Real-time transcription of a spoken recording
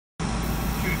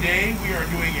Today we are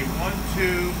doing a 1,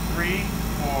 2, 3,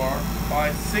 4, 5,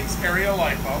 6 area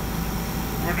lipo.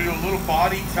 We're going to do a little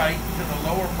Bodytite to the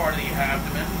lower part of the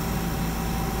abdomen.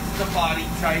 This is a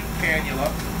Bodytite cannula.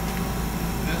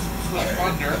 This slips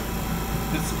under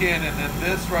the skin, and then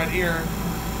this right here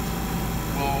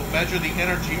will measure the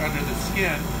energy under the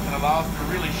skin and allow us to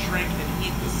really shrink and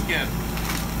heat the skin.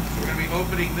 So we're going to be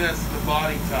opening this, the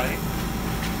Bodytite.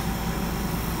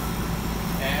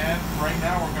 And right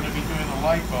now we're going to be doing the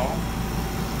lipo.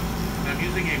 And I'm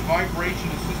using a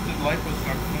vibration-assisted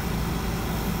liposuction.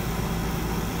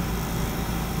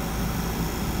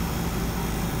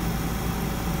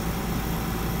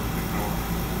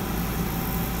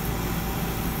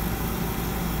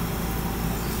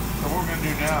 So what we're going to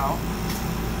do now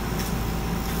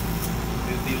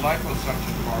is the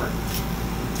liposuction part.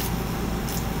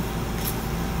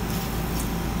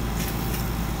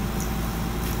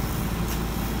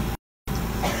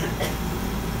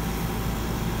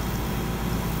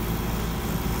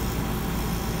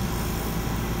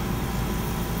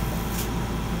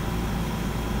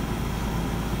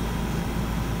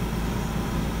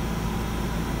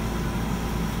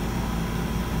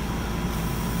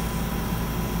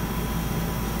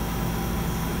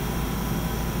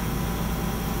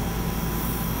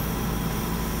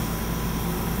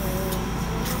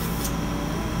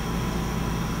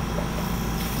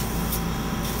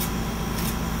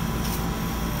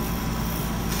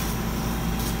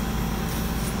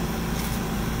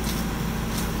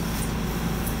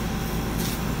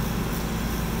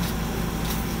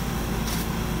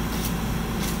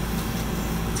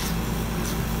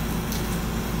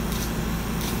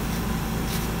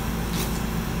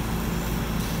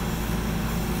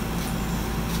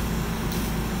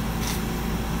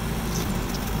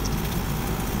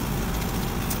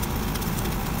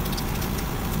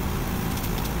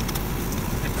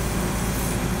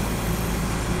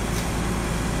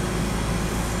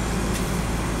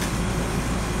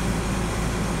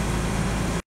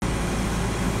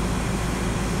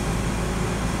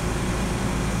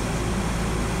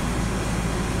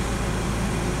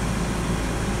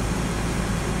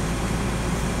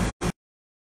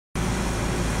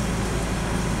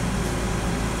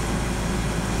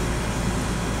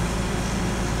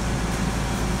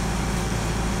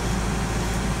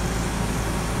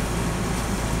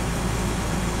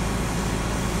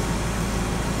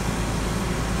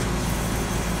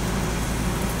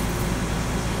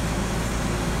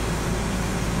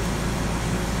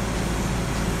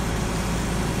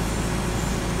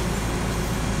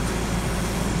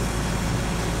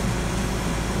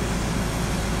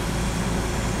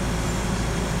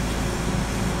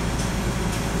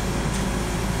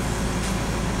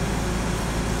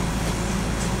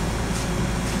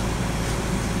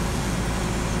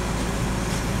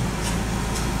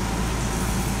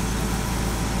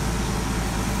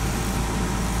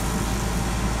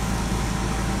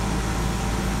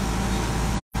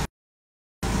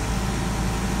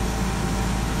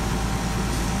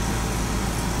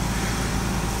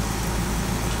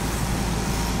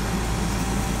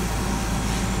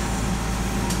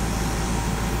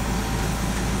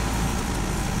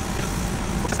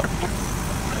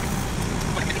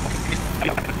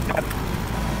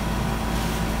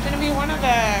 Jeneby, one of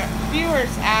the viewers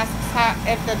asks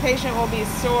if the patient will be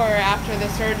sore after the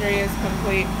surgery is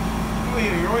complete. Well,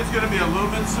 you're always going to be a little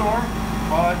bit sore,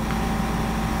 but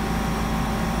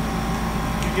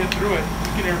you get through it.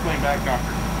 You get airplane back, doctor.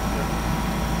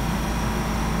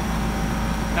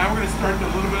 Now we're going to start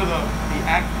a little bit of the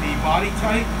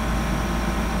Bodytite.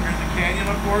 Here's the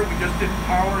cannula for it. We just did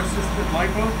power-assisted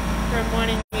lipo. Good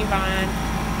morning, Yvonne.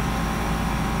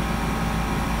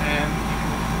 And you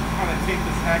can kind of take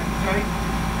this Acutite.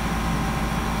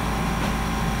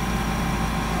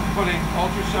 I'm putting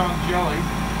ultrasound jelly.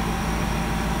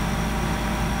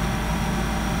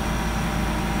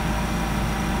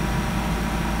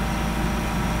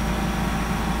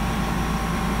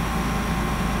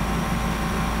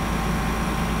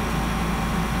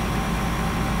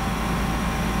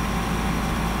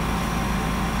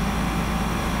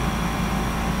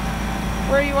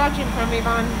 Where are you watching from,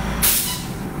 Yvonne?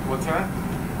 What's that?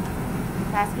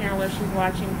 Asking her where she's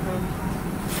watching from.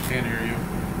 Can't hear you.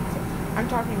 I'm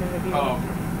talking to the viewer. Oh,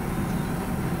 okay.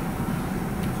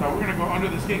 So we're going to go under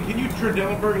the skin. Can you turn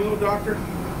Dellenberg a little, doctor?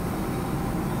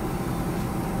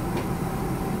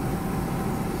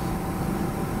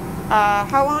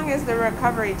 How long is the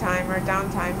recovery time or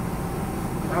downtime?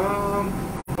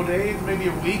 Couple days, maybe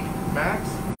a week max.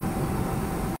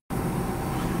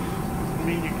 I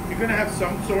mean, you're going to have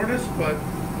some soreness, but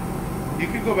you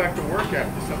can go back to work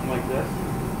after something like this.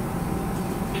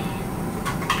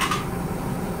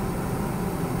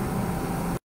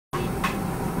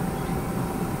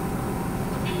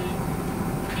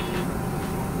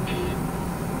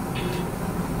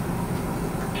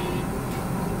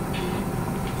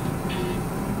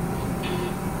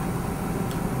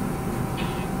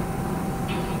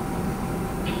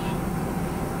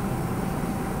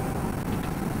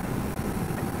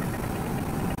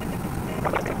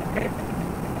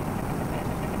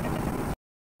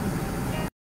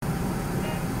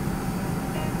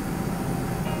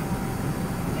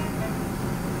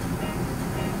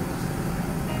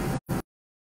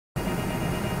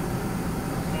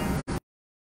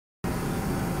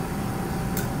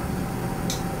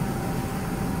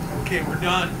 Okay, we're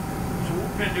done. So what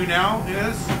we're going to do now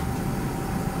is,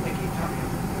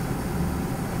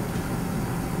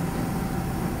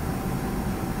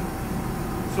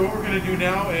 so what we're going to do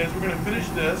now is we're going to finish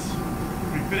this.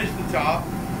 We finished the top.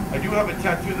 I do have a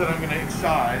tattoo that I'm going to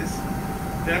excise.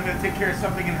 Then I'm going to take care of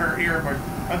something in her ear, but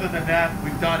other than that,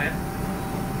 we've done it.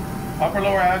 Upper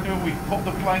lower abdomen, we pulled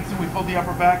the planks and we pulled the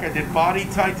upper back. I did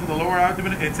Bodytite to the lower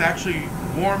abdomen. It's actually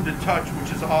warm to touch,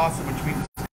 which is awesome, which means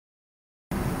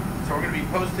so we're going to be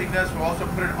posting this. We'll also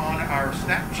put it on our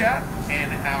Snapchat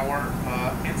and our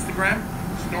Instagram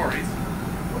stories.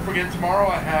 Don't forget, tomorrow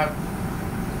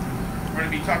we're going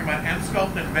to be talking about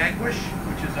M-Sculpt and Vanquish,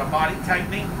 which is a body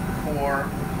tightening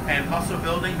and muscle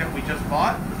building that we just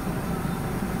bought.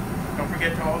 Don't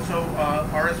forget to also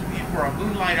RSVP for our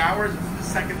Moonlight Hours. It's the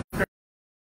second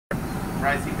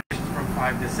rising patients from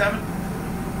 5 to 7.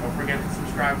 Don't forget to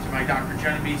subscribe to my Dr.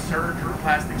 Jeneby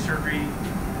Plastic Surgery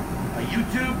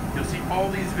YouTube. You'll see all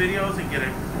these videos and get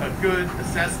a good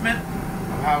assessment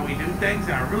of how we do things.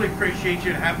 And I really appreciate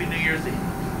you, and Happy New Year's Eve.